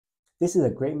This is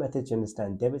a great method to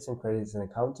understand debits and credits in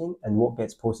accounting and what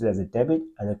gets posted as a debit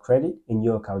and a credit in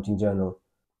your accounting journal.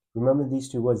 Remember these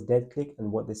two words, DEAD CLIC,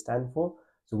 and what they stand for.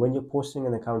 So when you're posting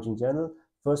an accounting journal,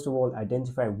 first of all,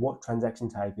 identify what transaction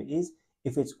type it is.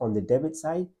 If it's on the debit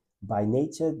side, by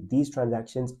nature, these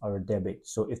transactions are a debit.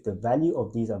 So if the value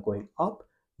of these are going up,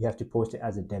 you have to post it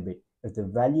as a debit. If the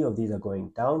value of these are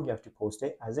going down, you have to post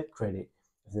it as a credit.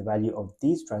 If the value of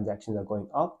these transactions are going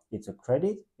up, it's a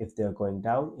credit. If they're going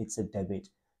down, it's a debit.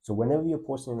 So whenever you're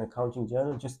posting an accounting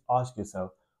journal, just ask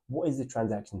yourself, what is the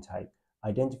transaction type?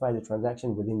 Identify the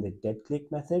transaction within the DEAD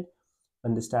CLIC method.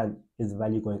 Understand, is the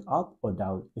value going up or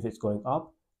down? If it's going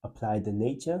up, apply the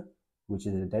nature, which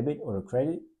is a debit or a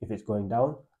credit. If it's going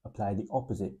down, apply the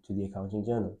opposite to the accounting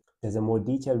journal. There's a more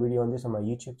detailed video on this on my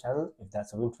YouTube channel if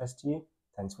that's of interest to you.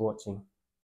 Thanks for watching.